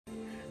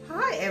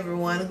Hi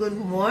everyone, good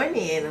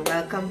morning.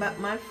 Welcome back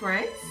my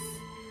friends.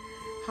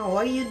 How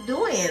are you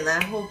doing?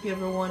 I hope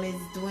everyone is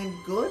doing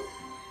good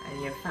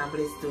and your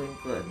family is doing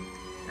good.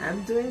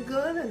 I'm doing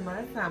good and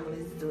my family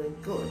is doing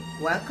good.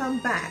 Welcome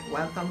back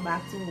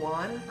to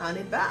One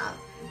Honey Bell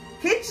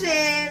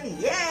Kitchen.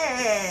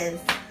 Yes.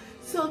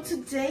 So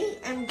today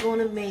I'm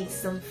gonna make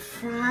some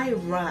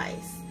fried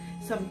rice,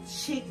 some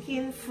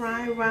chicken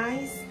fried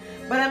rice,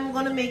 but I'm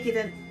gonna make it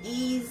an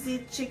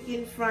easy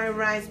chicken fried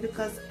rice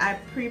because I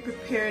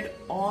pre-prepared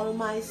all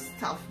my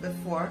stuff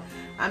before.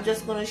 I'm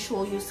just gonna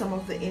show you some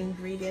of the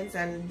ingredients,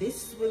 and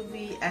this will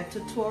be a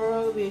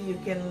tutorial where you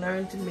can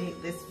learn to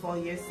make this for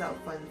yourself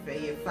and for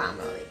your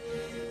family.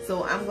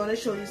 So I'm gonna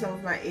show you some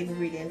of my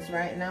ingredients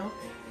right now.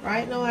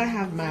 Right now I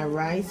have my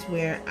rice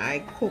where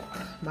I cook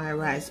my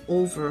rice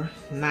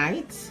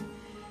overnight,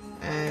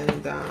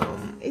 and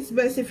it's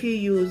best if you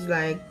use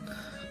like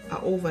an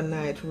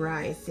overnight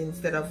rice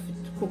instead of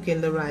cooking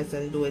the rice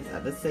and do it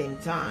at the same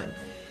time.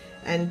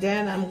 And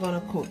then I'm gonna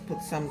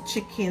put some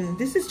chicken.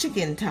 This is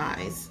chicken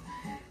thighs.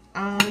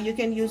 You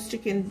can use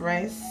chicken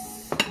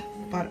breasts,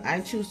 but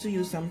I choose to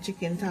use some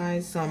chicken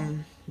thighs,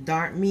 some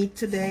dark meat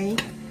today.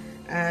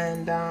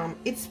 And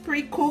it's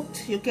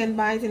pre-cooked. You can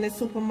buy it in the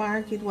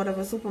supermarket,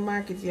 whatever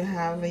supermarket you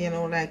have, you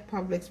know, like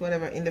Publix,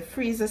 whatever. In the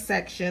freezer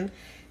section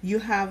you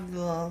have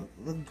the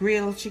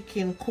grilled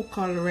chicken cook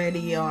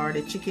already, or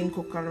the chicken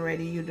cook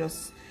already. You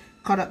just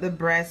cut up the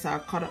breast or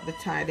cut up the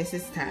thigh. This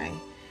is thigh,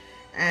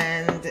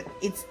 and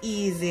it's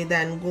easy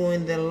than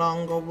going the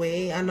longer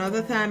way.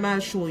 Another time I'll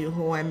show you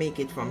how I make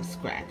it from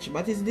scratch,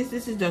 but this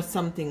is just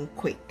something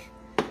quick.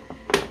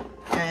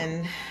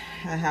 And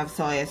I have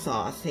soy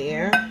sauce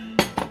here,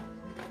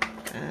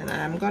 and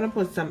I'm gonna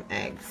put some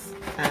eggs,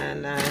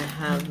 and I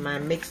have my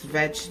mixed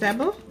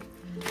vegetable.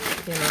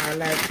 You know, I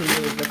like to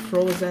use the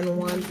frozen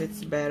ones,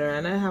 it's better.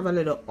 And I have a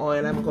little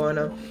oil. I'm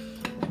gonna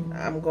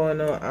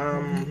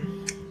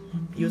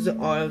use the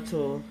oil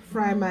to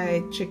fry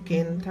my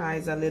chicken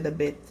thighs a little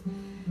bit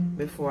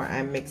before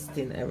I mixed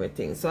in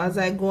everything. So as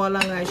I go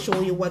along, I show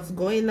you what's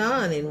going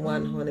on in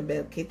One Honey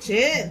Bell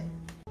Kitchen.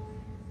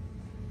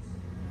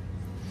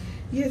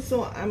 Yeah,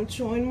 so I'm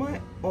throwing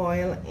my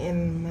oil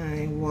in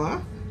my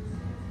wok,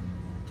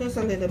 just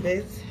a little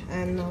bit,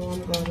 and now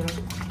I'm gonna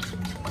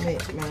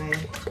make my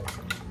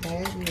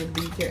egg. You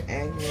beat your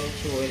egg and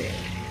throw it in.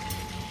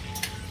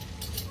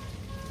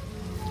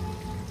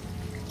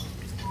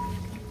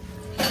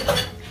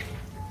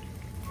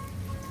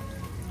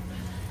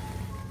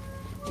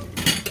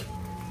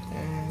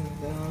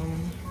 And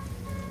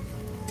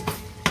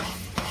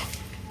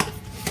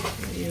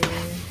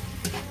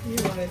you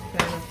want it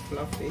kind of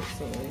fluffy,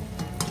 so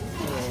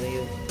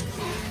you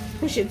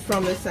push it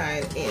from the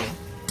side in,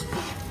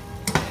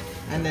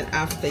 and then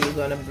after you're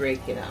gonna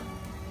break it up.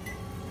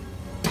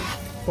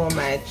 For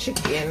my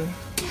chicken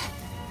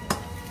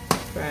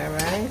fried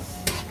rice,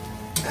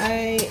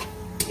 I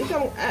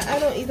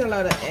don't eat a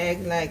lot of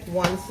egg, like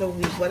once a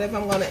week. Whatever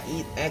I'm gonna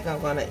eat egg, I'm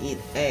gonna eat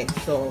egg.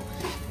 So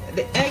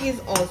the egg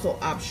is also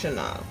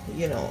optional,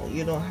 you know,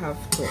 you don't have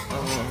to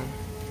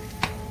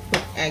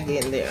put egg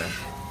in there.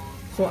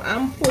 So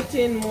I'm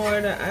putting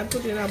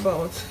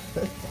about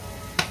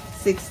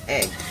 6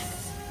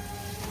 eggs,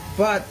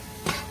 but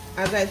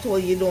as I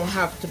told you, you don't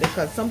have to,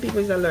 because some people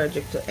is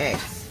allergic to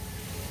eggs.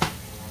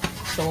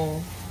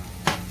 So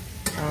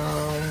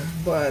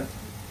but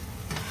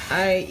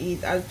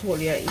I told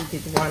you I eat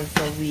it once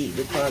a week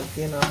because,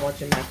 you know, I'm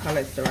watching my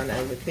cholesterol and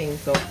everything.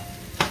 So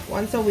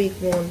once a week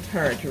won't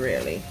hurt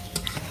really.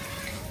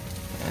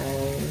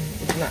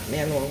 It's not me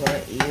alone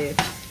gonna eat it,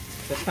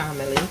 it's the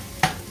family.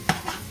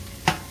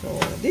 So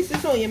this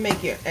is how you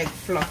make your egg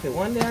fluffy.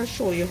 One day I'll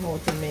show you how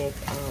to make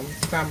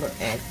scrambled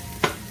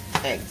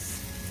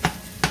eggs.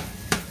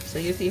 So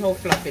you see how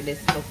fluffy this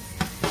looks.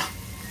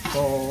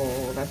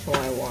 So that's how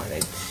I want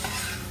it.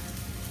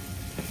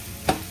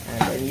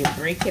 And then you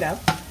break it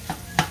up.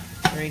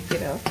 I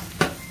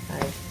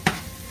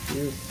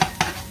use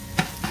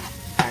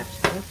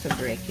spatula to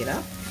break it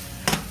up.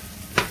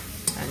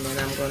 And then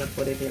I'm gonna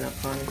put it in a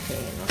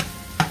container.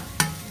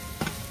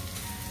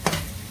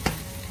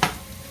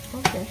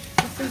 Okay,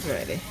 this is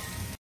ready.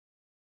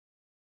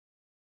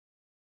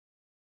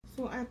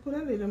 So I put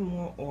a little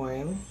more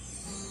oil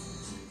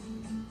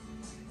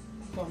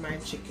for my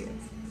chicken.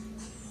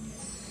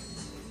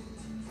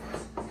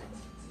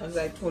 As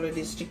I told you,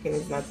 this chicken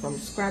is not from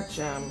scratch,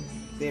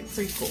 they're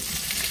pre-cooked.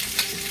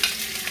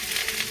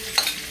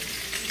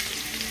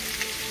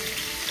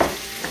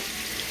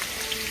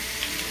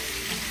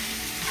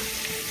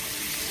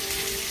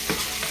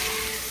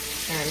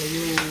 And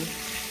you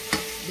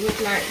do it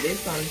like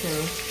this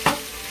until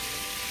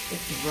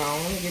it's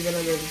brown. Give it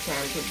a little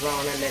time to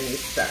brown, and then you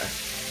stir.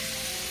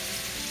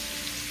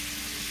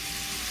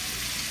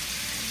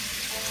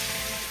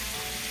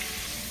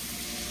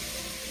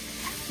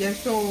 Yeah,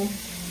 so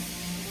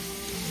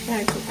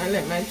I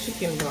let my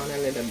chicken brown a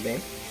little bit,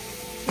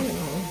 you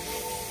know,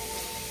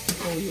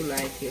 how you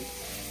like it.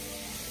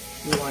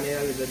 You want it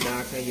a little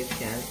darker, you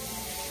can.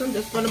 So I'm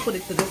just going to put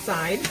it to the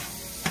side.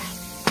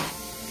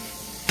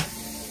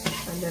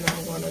 And And then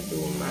I'm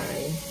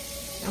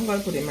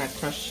gonna put in my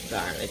crushed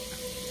garlic.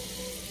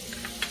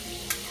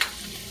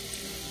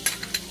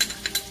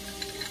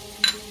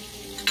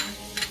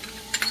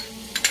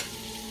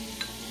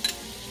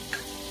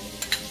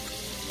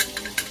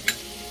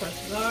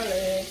 Crushed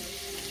garlic.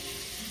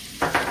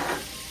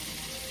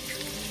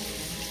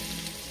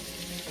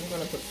 I'm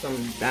gonna put some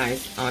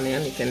diced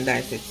onion. You can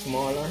dice it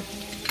smaller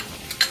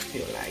if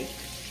you like.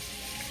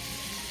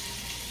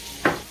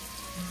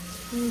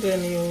 And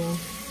then you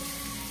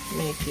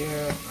make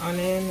your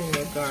onion and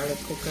your garlic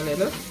cook a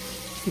little.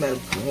 Smell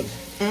good.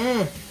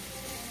 Yeah.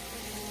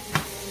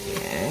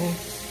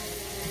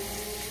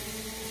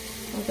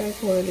 Okay,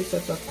 so this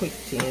is a quick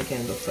thing you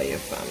can do for your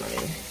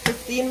family.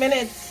 15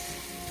 minutes.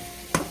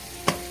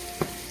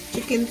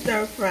 Chicken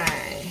stir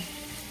fry.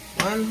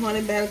 One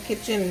Honey Bell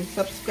Kitchen.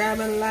 Subscribe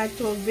and like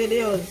to our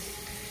videos.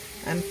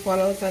 And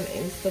follow us on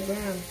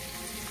Instagram.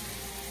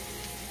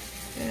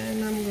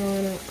 And I'm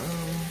gonna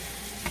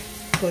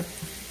put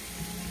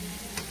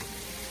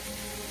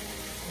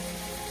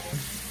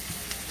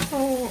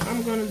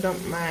I'm gonna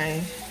dump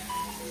my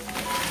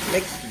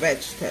mixed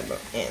vegetable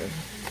in.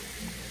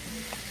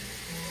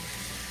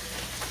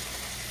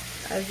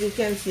 As you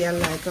can see, I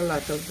like a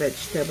lot of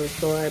vegetables,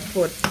 so I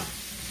put,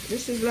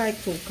 this is like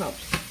 2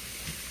 cups.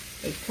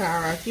 A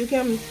carrot, you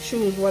can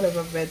choose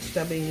whatever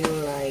vegetable you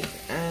like,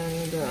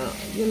 and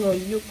you know,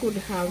 you could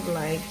have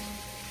like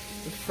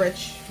the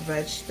fresh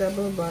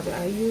vegetable, but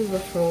I use the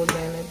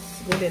frozen.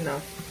 It's good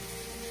enough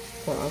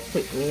for a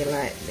quick meal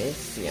like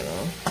this, you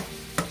know.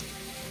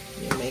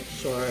 You make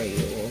sure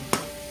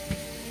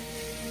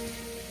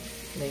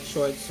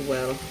it's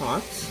well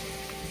hot,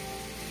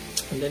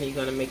 and then you're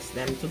gonna mix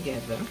them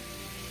together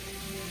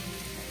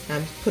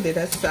and put it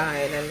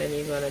aside, and then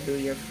you're gonna do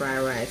your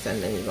fried rice, and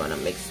then you're gonna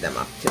mix them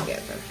up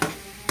together.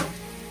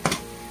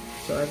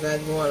 So as I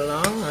go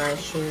along, I'll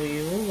show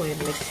you we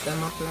mix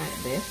them up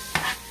like this.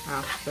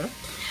 After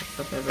mix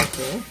up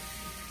everything,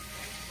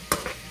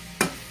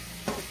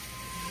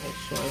 make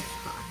sure it's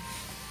hot.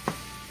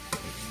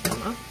 Mix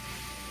them up.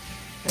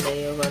 And then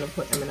you're going to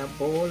put them in a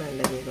bowl, and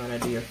then you're going to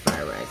do your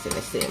fried rice in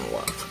the same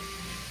wok.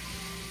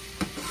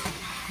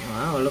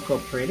 Wow, look how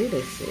pretty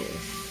this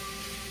is.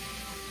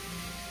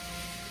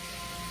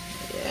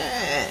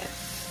 Yes.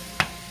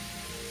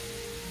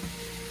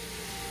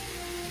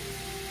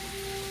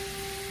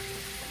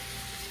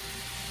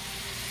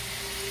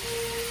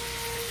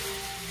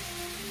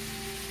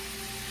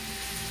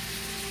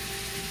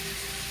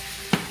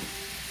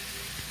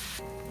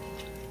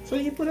 So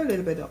you put a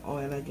little bit of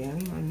oil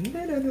again, and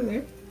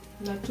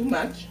not too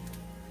much.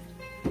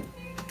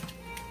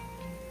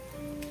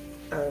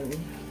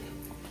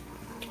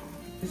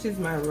 This is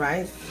my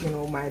rice, you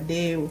know, my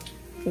day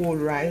old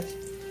rice.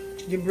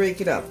 You break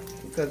it up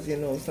because, you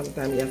know,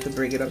 sometimes you have to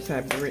break it up. So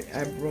I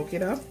broke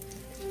it up,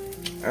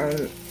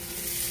 and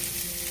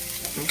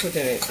I'm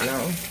putting it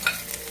now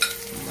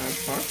in my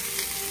pot.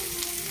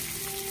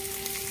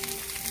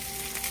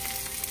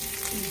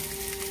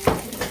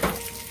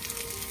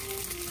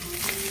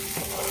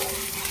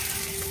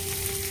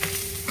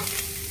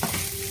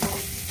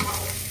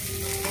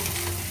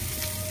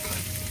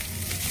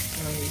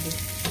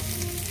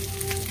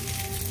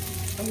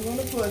 I'm going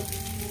to put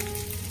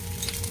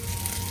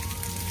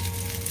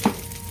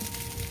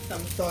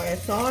some soy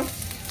sauce.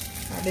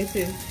 This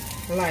is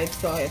light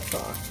soy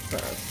sauce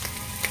first.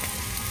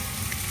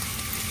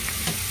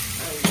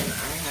 And then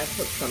I have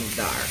put some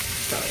dark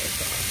soy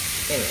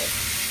sauce in it.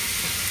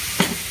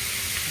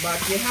 But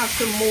you have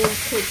to move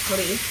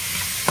quickly,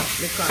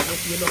 because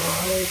if you don't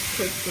move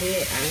quickly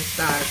and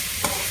start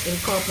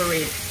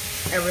incorporate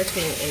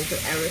everything into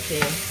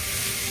everything,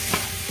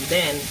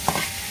 then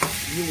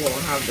you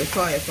won't have the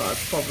soy sauce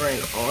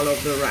covering all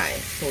of the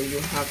rice. So you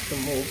have to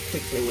move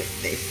quickly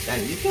with this.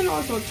 And you can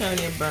also turn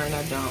your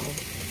burner down.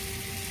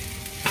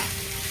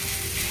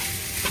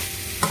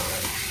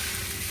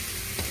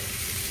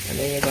 And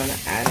then you're gonna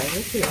add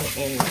everything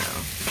in now.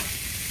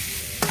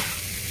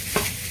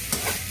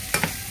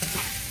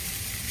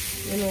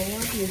 You know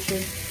what, you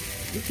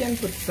can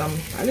put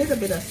a little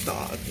bit of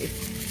salt.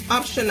 It's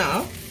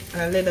optional,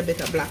 and a little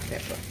bit of black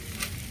pepper.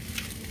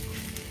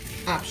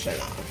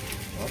 Optional,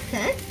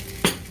 okay?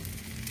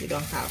 You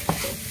don't have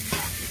to.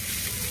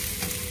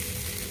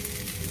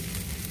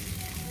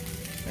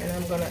 And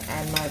I'm gonna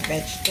add my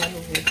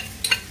vegetable with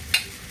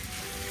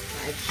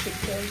my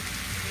chicken.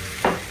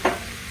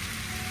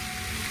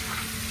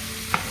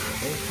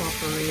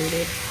 Incorporate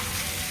it.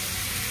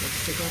 Mix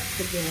it up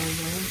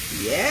together.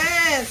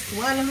 Yes!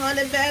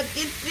 100 Bell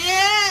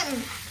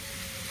Kitchen!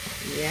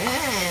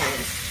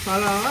 Yes!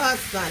 Follow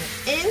us on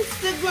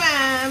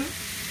Instagram.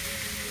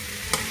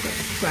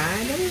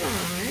 Subscribe and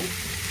like.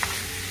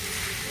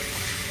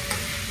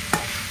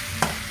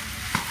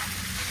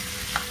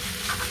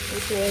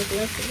 Okay,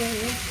 let's go.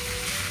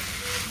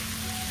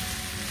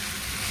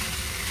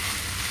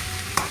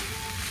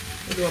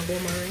 Do a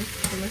boomerang.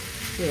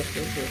 Yes,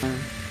 yes.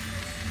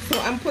 So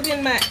I'm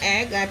putting my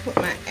egg. I put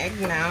my egg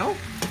now,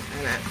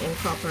 and I'm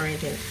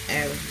incorporating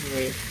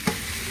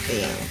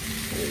everything.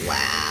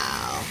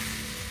 Wow.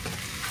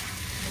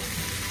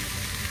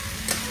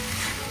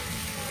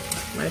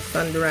 My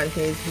son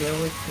Durante is here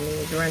with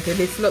me. Durante,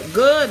 this look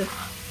good.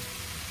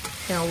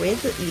 Can't wait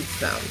to eat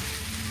some.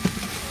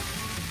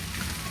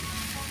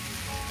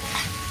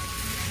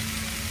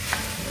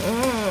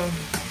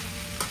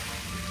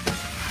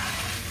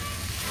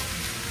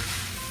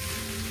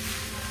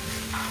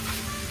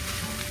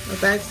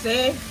 As I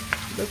said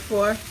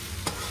before,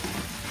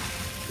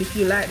 if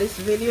you like this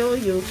video,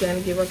 you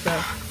can give us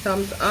a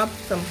thumbs up,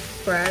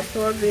 subscribe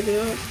to our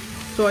video,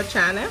 to our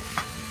channel,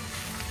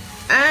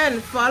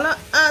 and follow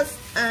us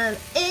on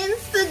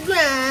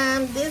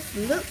Instagram. This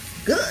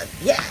looks good.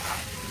 Yeah,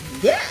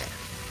 yeah.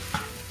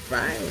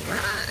 Fried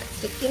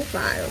rice, chicken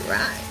fried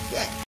rice.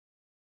 Yeah.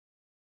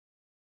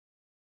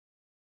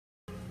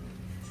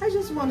 I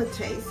just want to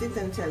taste it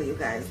and tell you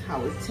guys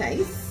how it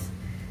tastes.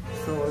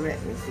 So let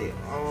me see.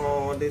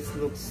 Oh, this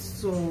looks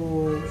so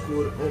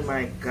good. Oh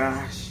my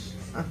gosh.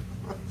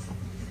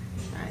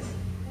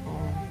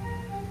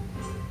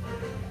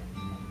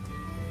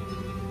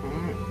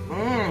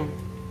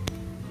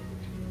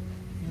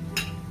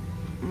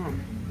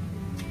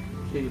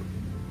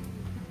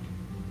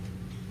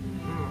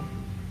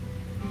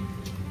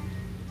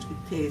 It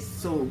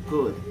tastes so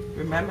good.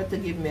 Remember to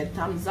give me a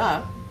thumbs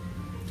up,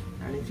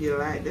 and if you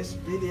like this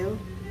video,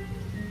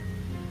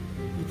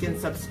 you can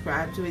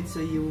subscribe to it so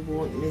you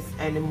won't miss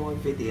any more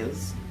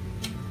videos.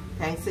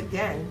 Thanks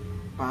again.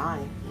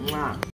 Bye. Mwah.